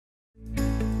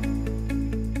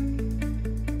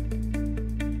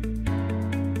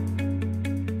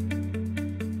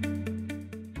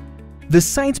The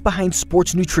science behind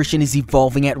sports nutrition is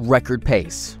evolving at record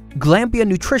pace. Glambia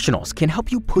Nutritionals can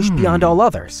help you push beyond all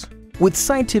others. With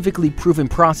scientifically proven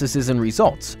processes and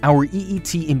results, our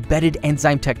EET Embedded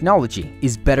Enzyme Technology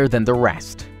is better than the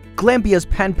rest. Glambia's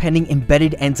patent-pending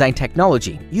embedded enzyme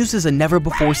technology uses a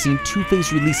never-before-seen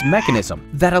two-phase release mechanism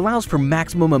that allows for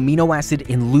maximum amino acid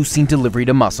and leucine delivery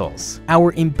to muscles.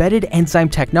 Our embedded enzyme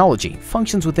technology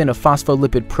functions within a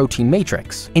phospholipid protein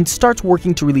matrix and starts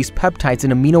working to release peptides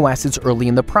and amino acids early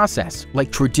in the process,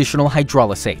 like traditional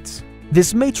hydrolysates.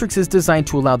 This matrix is designed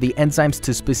to allow the enzymes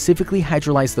to specifically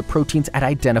hydrolyze the proteins at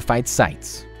identified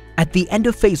sites. At the end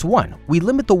of phase 1, we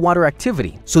limit the water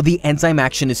activity so the enzyme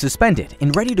action is suspended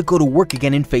and ready to go to work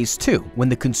again in phase 2 when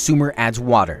the consumer adds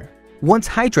water. Once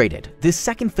hydrated, this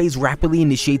second phase rapidly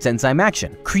initiates enzyme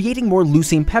action, creating more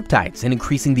leucine peptides and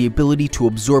increasing the ability to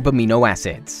absorb amino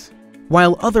acids.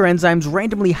 While other enzymes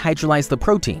randomly hydrolyze the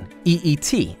protein,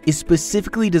 EET is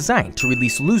specifically designed to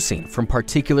release leucine from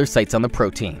particular sites on the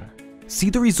protein. See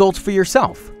the results for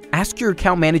yourself. Ask your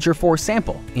account manager for a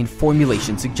sample and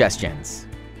formulation suggestions.